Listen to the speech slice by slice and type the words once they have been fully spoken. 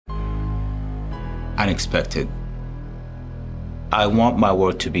unexpected. I want my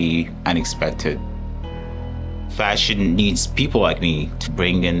work to be unexpected. Fashion needs people like me to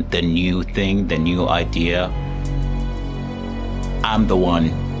bring in the new thing, the new idea. I'm the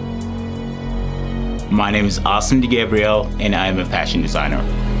one. My name is Assim Gabriel, and I am a fashion designer.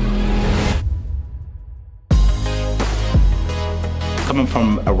 Coming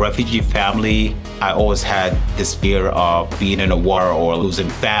from a refugee family, I always had this fear of being in a war or losing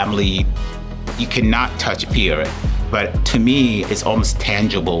family. You cannot touch fear, but to me, it's almost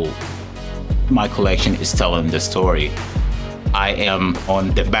tangible. My collection is telling the story. I am on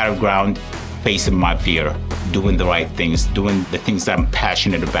the battleground, facing my fear, doing the right things, doing the things that I'm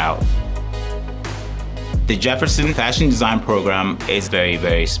passionate about. The Jefferson Fashion Design Program is very,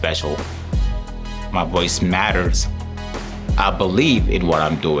 very special. My voice matters. I believe in what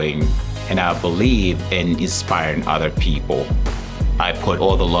I'm doing, and I believe in inspiring other people. I put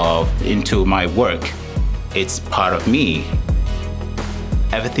all the love into my work. It's part of me.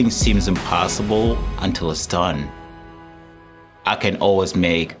 Everything seems impossible until it's done. I can always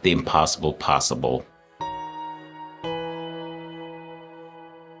make the impossible possible.